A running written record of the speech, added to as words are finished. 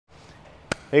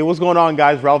Hey, what's going on,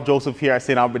 guys? Ralph Joseph here at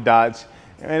St.Albert Dodge.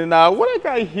 And what I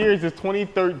got here is this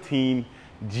 2013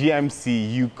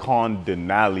 GMC Yukon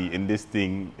Denali, and this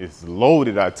thing is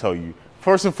loaded, I tell you.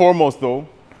 First and foremost, though,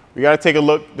 we got to take a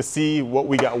look to see what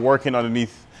we got working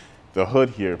underneath the hood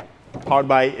here. Powered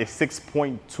by a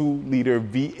 6.2 liter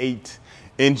V8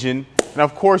 engine. And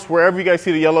of course, wherever you guys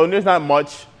see the yellow, and there's not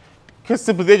much, because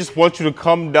simply they just want you to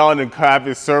come down and have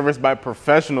it serviced by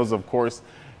professionals, of course,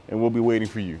 and we'll be waiting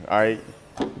for you, all right?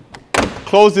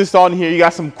 Close this on here. You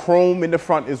got some chrome in the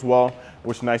front as well,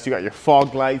 which is nice. You got your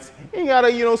fog lights. You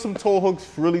got some tow hooks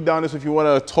really down this. If you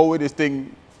want to tow it, this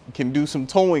thing can do some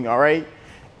towing, all right?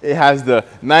 It has the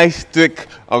nice, thick,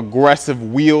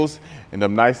 aggressive wheels and the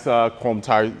nice chrome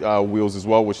tire wheels as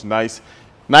well, which is nice.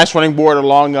 Nice running board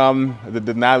along the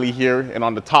Denali here. And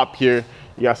on the top here,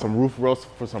 you got some roof rails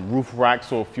for some roof racks.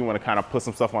 So if you want to kind of put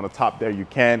some stuff on the top there, you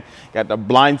can. Got the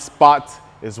blind spot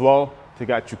as well. They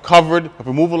got you covered. If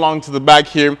we move along to the back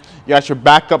here, you got your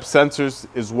backup sensors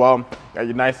as well. You got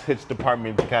your nice hitch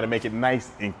department to kind of make it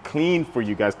nice and clean for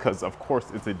you guys, because of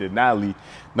course it's a Denali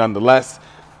nonetheless.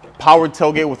 Power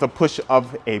tailgate with a push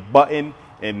of a button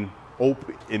and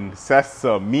open in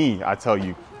sesame, I tell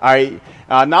you. All right,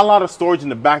 not a lot of storage in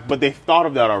the back, but they've thought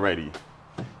of that already.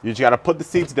 You just got to put the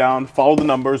seats down, follow the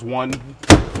numbers, 1,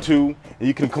 2, and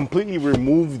you can completely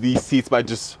remove these seats by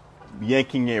just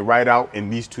yanking it right out,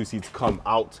 and these two seats come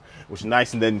out, which is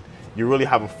nice. And then you really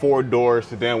have a 4-door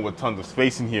sedan with tons of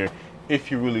space in here if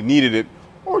you really needed it,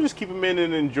 or just keep them in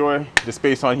and enjoy the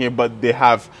space on here, but they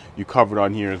have you covered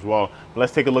on here as well. But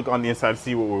let's take a look on the inside to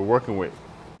see what we're working with.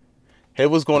 Hey,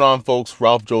 what's going on, folks?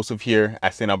 Ralph Joseph here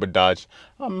at St.Albert Dodge.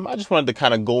 I just wanted to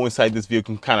kind of go inside this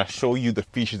vehicle and kind of show you the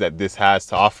features that this has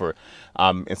to offer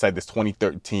inside this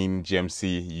 2013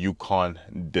 GMC Yukon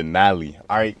Denali.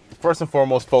 All right, first and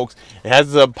foremost, folks, it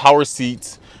has the power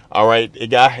seats. All right,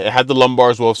 it had the lumbar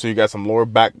as well, so you got some lower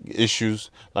back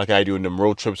issues like I do, and them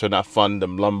road trips are not fun. The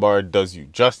lumbar does you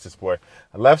justice, boy.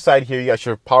 On the left side here, you got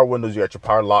your power windows, you got your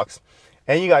power locks.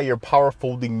 And you got your power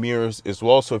folding mirrors as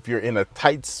well. So if you're in a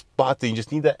tight spot that you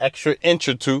just need that extra inch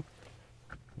or two,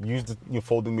 use your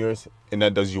folding mirrors, and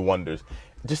that does you wonders.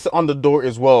 Just on the door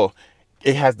as well,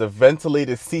 it has the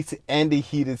ventilated seats and the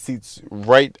heated seats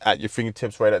right at your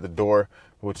fingertips, right at the door,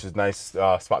 which is a nice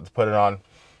spot to put it on.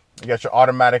 You got your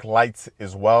automatic lights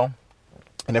as well.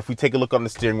 And if we take a look on the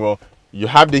steering wheel, you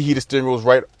have the heated steering wheels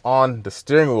right on the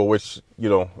steering wheel, which,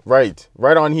 right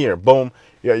on here. Boom.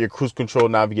 You got your cruise control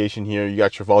navigation here. You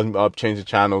got your volume up, change the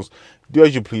channels, do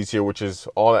as you please here, which is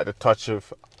all at the touch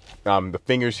of the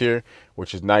fingers here,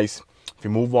 which is nice. If you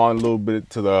move on a little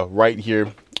bit to the right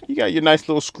here, you got your nice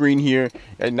little screen here. You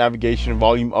got navigation,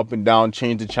 volume up and down,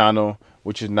 change the channel,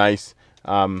 which is nice.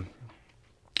 Go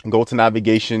to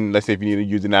navigation. Let's say if you need to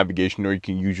use the navigation, or you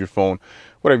can use your phone,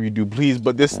 whatever you do, please.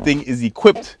 But this thing is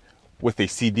equipped with a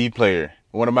CD player.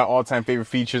 One of my all-time favorite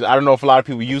features. I don't know if a lot of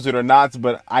people use it or not,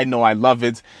 but I know I love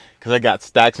it because I got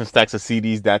stacks and stacks of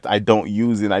CDs that I don't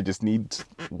use, and I just need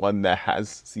one that has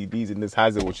CDs, and this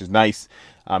has it, which is nice.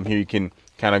 Here you can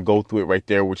kind of go through it right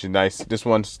there, which is nice. This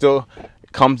one still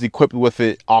comes equipped with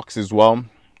it aux as well.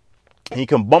 And you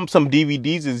can bump some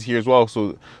DVDs here as well,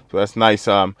 so that's nice.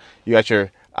 You got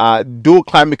your dual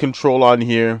climate control on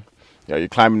here. You got your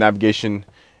climate navigation,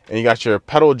 and you got your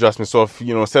pedal adjustment. So if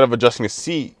instead of adjusting a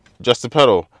seat, adjust the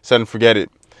pedal, set and forget it.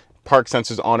 Park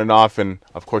sensors on and off, and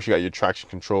of course you got your traction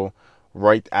control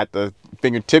right at the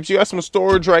fingertips. You got some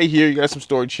storage right here. You got some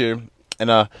storage here,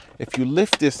 and if you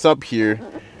lift this up here,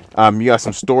 you got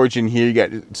some storage in here. You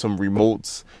got some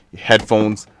remotes,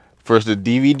 headphones, first the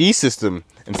DVD system.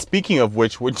 And speaking of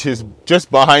which is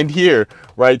just behind here,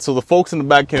 right? So the folks in the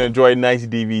back can enjoy a nice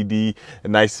DVD, a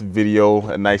nice video,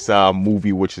 a nice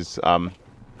movie, which is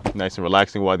nice and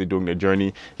relaxing while they're doing their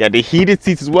journey. Yeah, the heated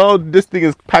seats as well. This thing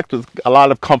is packed with a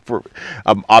lot of comfort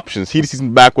options. Heated seats in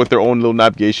the back with their own little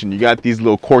navigation. You got these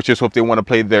little courses, so if they want to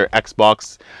play their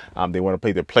Xbox, they want to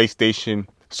play their PlayStation,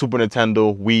 Super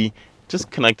Nintendo, Wii,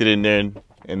 just connect it in there,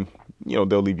 and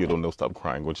they'll leave you alone. They'll stop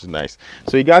crying, which is nice.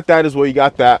 So you got that as well. You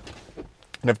got that.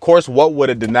 And of course, what would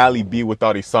a Denali be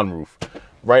without a sunroof?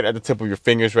 Right at the tip of your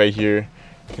fingers right here.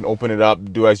 You can open it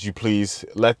up, do as you please.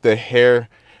 Let the hair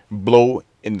blow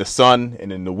in the sun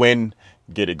and in the wind,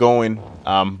 get it going.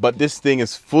 But this thing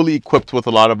is fully equipped with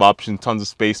a lot of options, tons of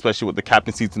space, especially with the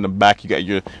captain seats in the back. You got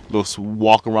your little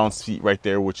walk around seat right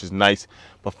there, which is nice.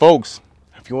 But folks,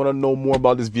 if you want to know more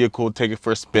about this vehicle, take it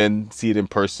for a spin, see it in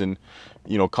person,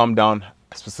 come down,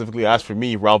 specifically ask for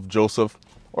me, Ralph Joseph,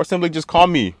 or simply just call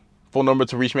me. Phone number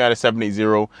to reach me at is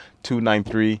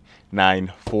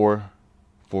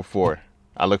 780-293-9444.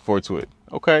 I look forward to it.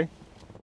 Okay.